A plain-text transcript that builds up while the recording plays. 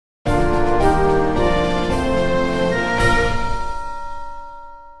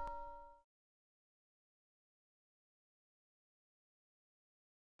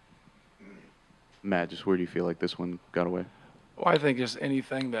Matt, just where do you feel like this one got away? Well, I think just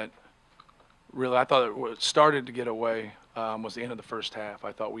anything that really, I thought started to get away was the end of the first half.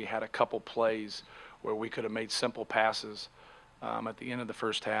 I thought we had a couple plays where we could have made simple passes at the end of the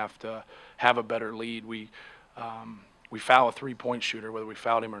first half to have a better lead. We foul a three-point shooter, whether we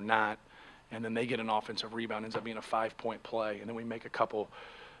fouled him or not, and then they get an offensive rebound, ends up being a 5-point play, and then we make a couple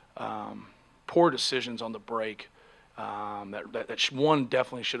poor decisions on the break. One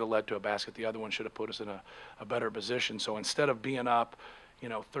definitely should have led to a basket. The other one should have put us in a better position. So instead of being up,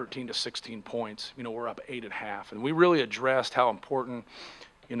 13 to 16 points, we're up 8 at half. And we really addressed how important,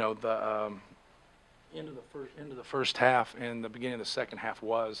 the end of the first half and the beginning of the second half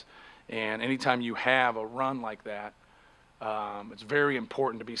was. And anytime you have a run like that, it's very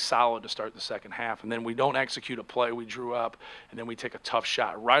important to be solid to start the second half. And then we don't execute a play. We drew up, and then we take a tough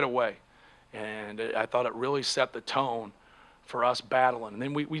shot right away. And I thought it really set the tone for us battling. And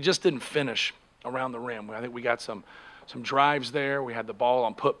then we just didn't finish around the rim. I think we got some drives there. We had the ball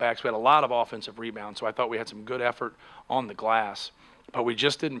on putbacks. We had a lot of offensive rebounds, so I thought we had some good effort on the glass. But we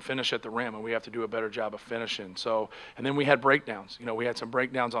just didn't finish at the rim, and we have to do a better job of finishing. And then we had breakdowns. We had some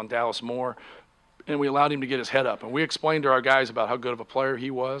breakdowns on Dallas Moore, and we allowed him to get his head up. And we explained to our guys about how good of a player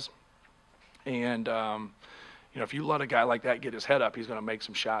he was. And if you let a guy like that get his head up, he's going to make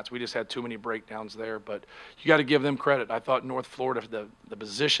some shots. We just had too many breakdowns there, but you got to give them credit. I thought North Florida, the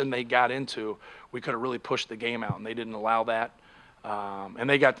position they got into, we could have really pushed the game out, and they didn't allow that. And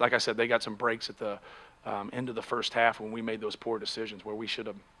they got, like I said, they got some breaks at the end of the first half when we made those poor decisions where we should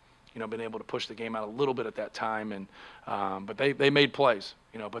have, been able to push the game out a little bit at that time. And but they made plays,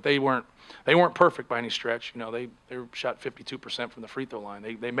 but they weren't perfect by any stretch. They shot 52% from the free throw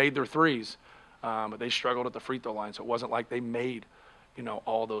line. They made their threes. But they struggled at the free throw line, so it wasn't like they made,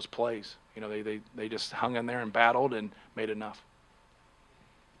 all those plays. They just hung in there and battled and made enough.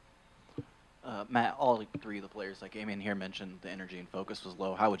 Matt, all three of the players that came in here mentioned the energy and focus was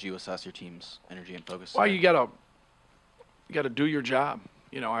low. How would you assess your team's energy and focus? Well, you gotta do your job.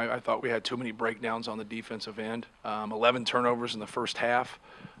 I thought we had too many breakdowns on the defensive end. 11 turnovers in the first half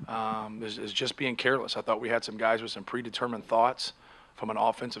is just being careless. I thought we had some guys with some predetermined thoughts. From an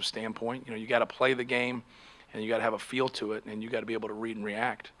offensive standpoint, you got to play the game, and you got to have a feel to it, and you got to be able to read and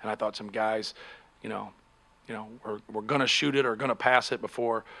react. And I thought some guys, were going to shoot it or going to pass it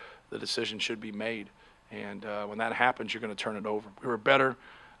before the decision should be made. And when that happens, you're going to turn it over. We were better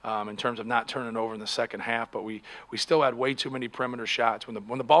in terms of not turning over in the second half, but we still had way too many perimeter shots. When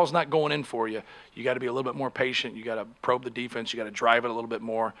the ball's not going in for you, you got to be a little bit more patient. You got to probe the defense. You got to drive it a little bit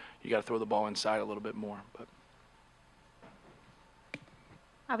more. You got to throw the ball inside a little bit more. But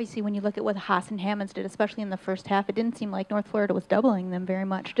obviously, when you look at what Haas and Hammonds did, especially in the first half, it didn't seem like North Florida was doubling them very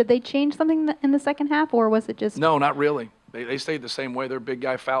much. Did they change something in the second half, or was it just? No, not really. They stayed the same way. Their big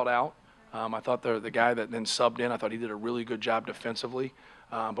guy fouled out. I thought the guy that then subbed in, I thought he did a really good job defensively.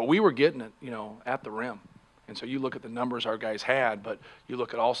 But we were getting it, at the rim. And so you look at the numbers our guys had, but you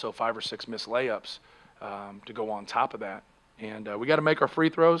look at also 5 or 6 missed layups to go on top of that. And we got to make our free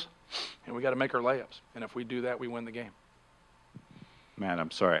throws, and we got to make our layups. And if we do that, we win the game. Matt,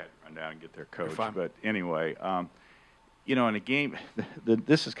 I'm sorry I had to run down and get their coach. You're fine. But anyway, in a game,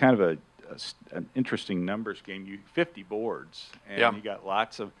 this is kind of an interesting numbers game. 50 boards, and yeah. You got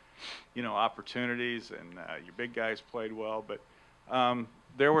lots of, opportunities, and your big guys played well. But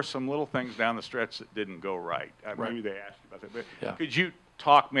there were some little things down the stretch that didn't go right. Right. Maybe they asked you about that. But yeah. Could you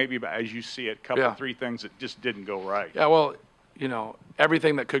talk maybe about, as you see it, a couple, yeah. 3 things that just didn't go right? Yeah, well,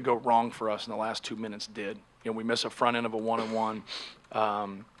 everything that could go wrong for us in the last 2 minutes did. We miss a front end of a 1-on-1.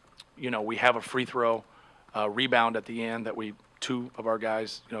 We have a free throw rebound at the end that 2 of our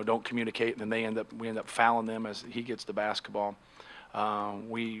guys, don't communicate, and then we end up fouling them as he gets the basketball.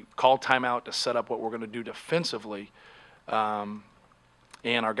 We call timeout to set up what we're going to do defensively,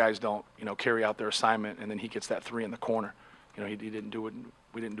 and our guys don't, carry out their assignment, and then he gets that 3 in the corner. He didn't do it.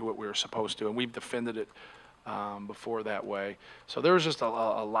 We didn't do what we were supposed to, and we've defended it before that way. So there was just a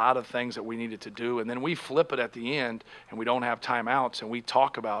lot of things that we needed to do, and then we flip it at the end, and we don't have timeouts, and we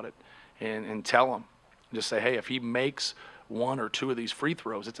talk about it and tell him, just say, hey, if he makes 1 or 2 of these free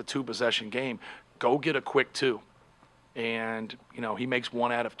throws, it's a 2-possession game. Go get a quick 2. And, he makes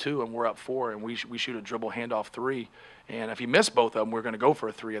 1 out of 2, and we're up 4, and we shoot a dribble handoff 3. And if he missed both of them, we're going to go for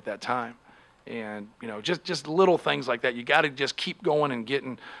a 3 at that time. And, just little things like that. You got to just keep going and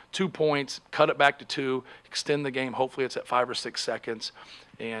getting 2 points, cut it back to 2, extend the game. Hopefully it's at 5 or 6 seconds,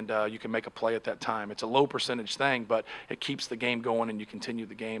 and you can make a play at that time. It's a low percentage thing, but it keeps the game going, and you continue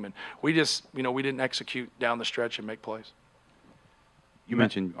the game. And we just, we didn't execute down the stretch and make plays. You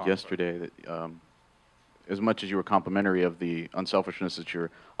mentioned yesterday that as much as you were complimentary of the unselfishness that your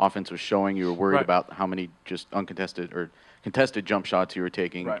offense was showing, you were worried Right. about how many just uncontested or contested jump shots you were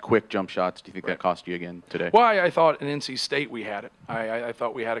taking, Right. quick jump shots. Do you think Right. that cost you again today? Well, I thought in NC State we had it. I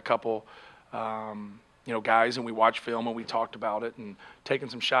thought we had a couple, guys, and we watched film and we talked about it and taking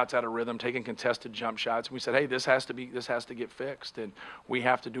some shots out of rhythm, taking contested jump shots. And we said, hey, this has to get fixed, and we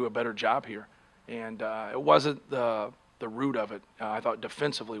have to do a better job here. And it wasn't the root of it. I thought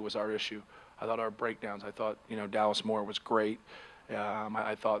defensively was our issue. I thought our breakdowns. I thought Dallas Moore was great.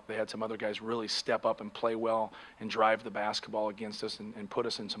 I thought they had some other guys really step up and play well and drive the basketball against us and put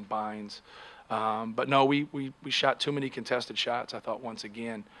us in some binds. But no, we shot too many contested shots, I thought, once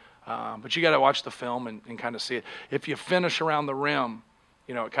again. But you got to watch the film and kind of see it. If you finish around the rim,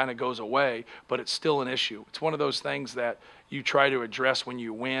 it kind of goes away, but it's still an issue. It's one of those things that you try to address when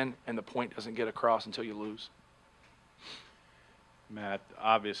you win, and the point doesn't get across until you lose. Matt,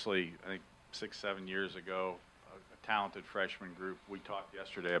 obviously, I think 6-7 years ago, a talented freshman group, we talked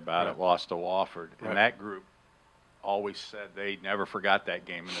yesterday about it, lost to Wofford. Right. And that group always said they never forgot that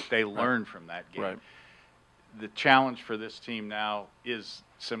game and that they learned from that game. Right. The challenge for this team now is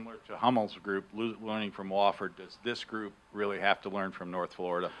similar to Hummel's group, learning from Wofford. Does this group really have to learn from North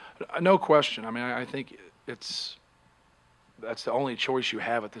Florida? No question. I mean, I think that's the only choice you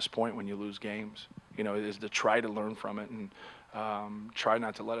have at this point when you lose games, is to try to learn from it and try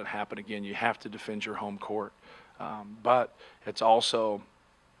not to let it happen again. You have to defend your home court. But it's also,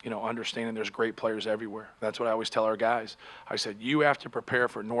 understanding there's great players everywhere. That's what I always tell our guys. I said, you have to prepare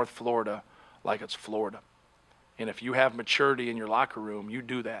for North Florida like it's Florida. And if you have maturity in your locker room, you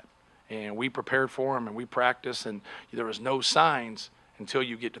do that. And we prepared for them, and we practiced, and there was no signs until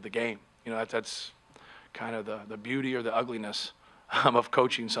you get to the game. That's kind of the beauty or the ugliness of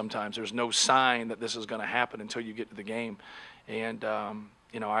coaching sometimes. There's no sign that this is going to happen until you get to the game. And,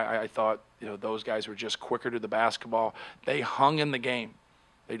 I thought, those guys were just quicker to the basketball. They hung in the game.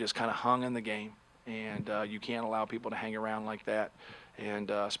 They just kind of hung in the game. And you can't allow people to hang around like that,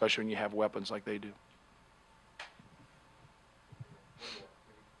 and especially when you have weapons like they do.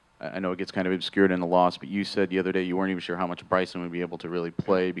 I know it gets kind of obscured in the loss, but you said the other day you weren't even sure how much Bryson would be able to really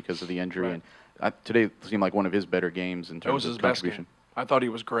play because of the injury. Right. And today seemed like one of his better games in That was terms his of best contribution. game. I thought he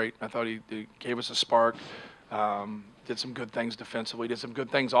was great. I thought he gave us a spark, did some good things defensively, did some good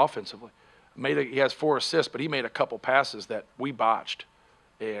things offensively. He has 4 assists, but he made a couple passes that we botched,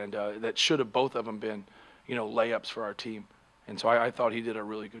 and that should have both of them been, layups for our team. And so I thought he did a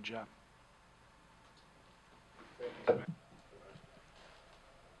really good job.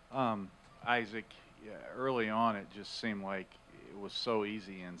 Isaac, yeah, early on it just seemed like it was so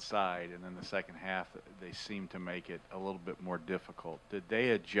easy inside, and then the second half they seemed to make it a little bit more difficult. Did they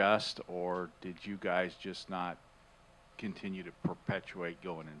adjust, or did you guys just not continue to perpetuate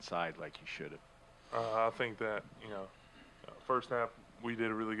going inside like you should have? I think that, first half we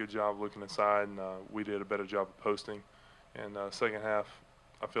did a really good job looking inside, and we did a better job of posting. And second half,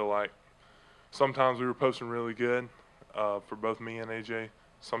 I feel like sometimes we were posting really good for both me and AJ.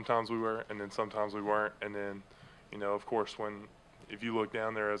 Sometimes we were, and then sometimes we weren't. And then, of course, if you look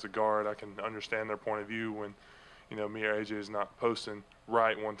down there as a guard, I can understand their point of view when, me or AJ is not posting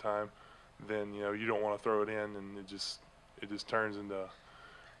right one time, then, you don't want to throw it in, and it just turns into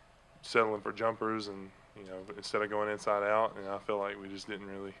settling for jumpers and, instead of going inside out. And I feel like we just didn't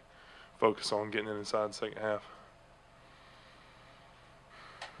really focus on getting it inside the second half.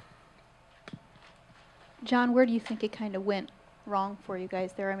 John, where do you think it kind of went wrong for you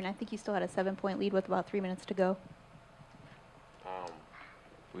guys there? I mean, I think you still had a 7-point lead with about 3 minutes to go.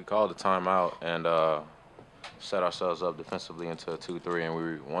 We called a timeout and set ourselves up defensively into a 2-3,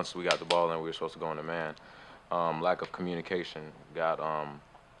 and once we got the ball in, we were supposed to go into man. Lack of communication got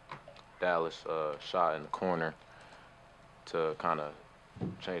Dallas shot in the corner to kind of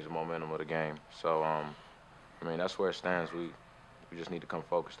change the momentum of the game. So, that's where it stands. We just need to come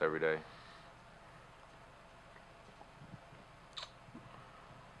focused every day.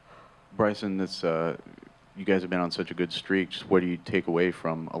 Bryson, you guys have been on such a good streak. Just what do you take away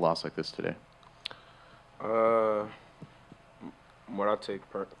from a loss like this today? What I take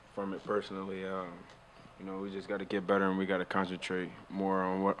from it personally, we just got to get better, and we got to concentrate more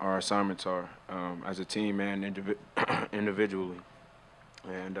on what our assignments are as a team and individually.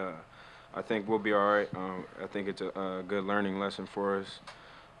 And I think we'll be all right. I think it's a good learning lesson for us,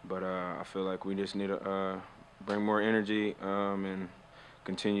 but I feel like we just need to bring more energy and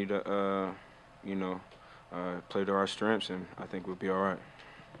continue to, play to our strengths, and I think we'll be all right.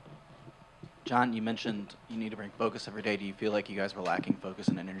 John, you mentioned you need to bring focus every day. Do you feel like you guys were lacking focus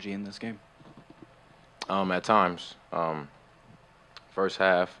and energy in this game? At times. First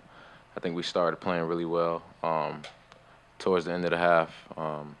half, I think we started playing really well. Towards the end of the half,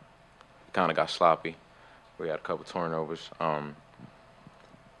 kind of got sloppy. We had a couple turnovers.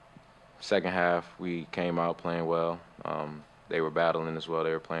 Second half, we came out playing well. They were battling as well.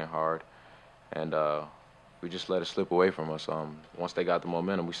 They were playing hard. And we just let it slip away from us. Once they got the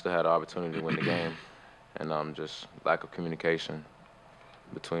momentum, we still had an opportunity to win the game. And just lack of communication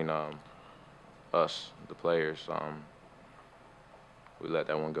between us, the players, we let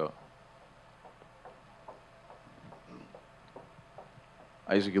that one go.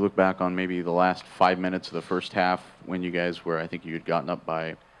 Isaac, you look back on maybe the last 5 minutes of the first half when you guys were, I think you had gotten up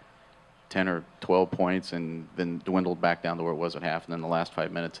by 10 or 12 points and then dwindled back down to where it was at half, and then the last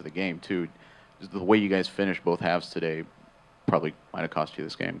 5 minutes of the game, too. The way you guys finished both halves today probably might have cost you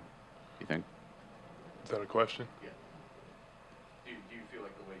this game, you think? Is that a question? Yeah. Do you feel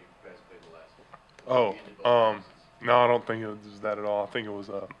like the way you guys played the last Oh, no, I don't think it was that at all. I think it was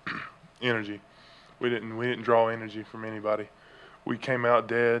energy. We didn't draw energy from anybody. We came out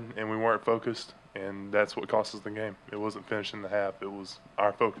dead and we weren't focused, and that's what cost us the game. It wasn't finishing the half. It was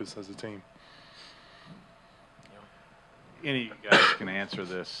our focus as a team. Any of you guys can answer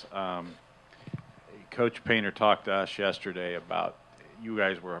this. Coach Painter talked to us yesterday about you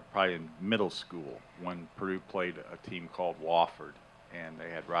guys were probably in middle school when Purdue played a team called Wofford, and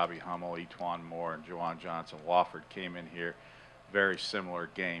they had Robbie Hummel, Etwan Moore, and Juwan Johnson. Wofford came in here, very similar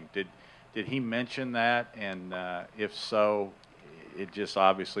game. Did he mention that? And if so, it just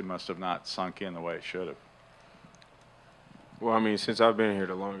obviously must have not sunk in the way it should have. Well, I mean, since I've been here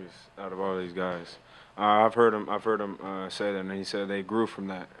the longest out of all these guys, I've heard him say that, and he said they grew from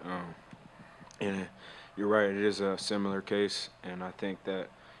that. And you're right, it is a similar case, and I think that,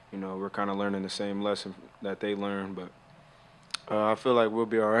 you know, we're kind of learning the same lesson that they learned, but I feel like we'll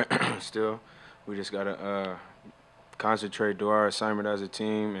be all right still. We just got to concentrate, do our assignment as a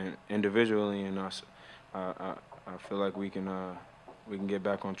team and individually, and us. I feel like we can get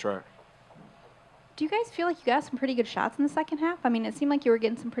back on track. Do you guys feel like you got some pretty good shots in the second half? I mean, it seemed like you were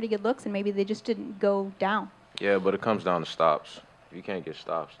getting some pretty good looks, and maybe they just didn't go down. Yeah, but it comes down to stops. If you can't get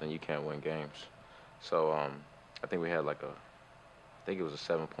stops, then you can't win games. So I think we had I think it was a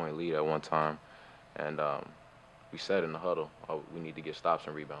 7-point lead at one time, and we said in the huddle, we need to get stops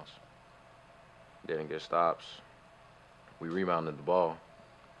and rebounds. Didn't get stops. We rebounded the ball.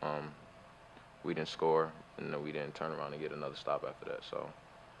 We didn't score, and then we didn't turn around and get another stop after that. So,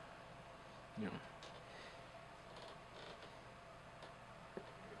 Yeah.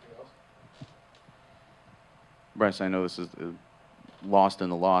 Bryce, I know this is lost in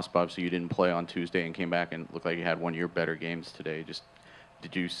the loss, but obviously you didn't play on Tuesday and came back and looked like you had one of your better games today. Just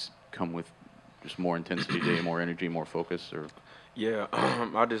did you come with just more intensity today, more energy, more focus, or? Yeah,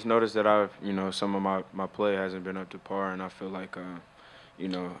 I just noticed that some of my play hasn't been up to par, and I feel like,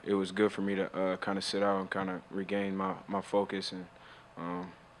 it was good for me to kind of sit out and kind of regain my focus and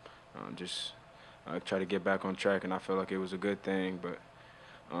just try to get back on track, and I feel like it was a good thing, but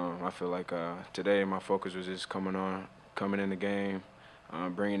I feel like today my focus was just coming in the game,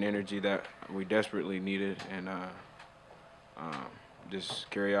 bringing energy that we desperately needed, and just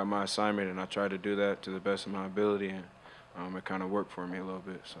carry out my assignment, and I tried to do that to the best of my ability, and it kind of worked for me a little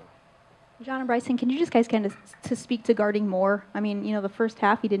bit. So, John and Bryson, can you just guys kind of to speak to guarding more? I mean, the first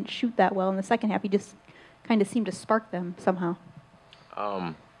half he didn't shoot that well. In the second half, he just kind of seemed to spark them somehow.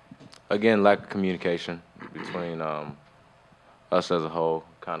 Again, lack of communication between us as a whole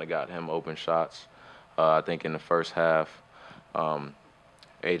kind of got him open shots. I think in the first half,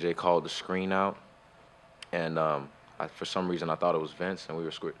 AJ called the screen out, and for some reason I thought it was Vince, and we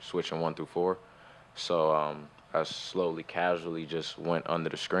were switching 1 through 4. So I slowly, casually just went under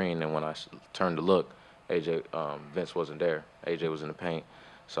the screen, and when I turned to look, Vince wasn't there. AJ was in the paint.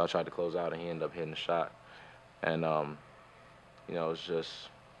 So I tried to close out, and he ended up hitting the shot. And, it's just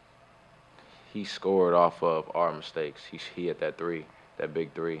he scored off of our mistakes. He hit that three, that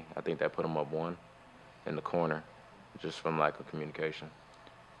big three. I think that put him up 1 in the corner just from lack of communication.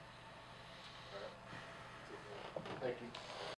 Thank you.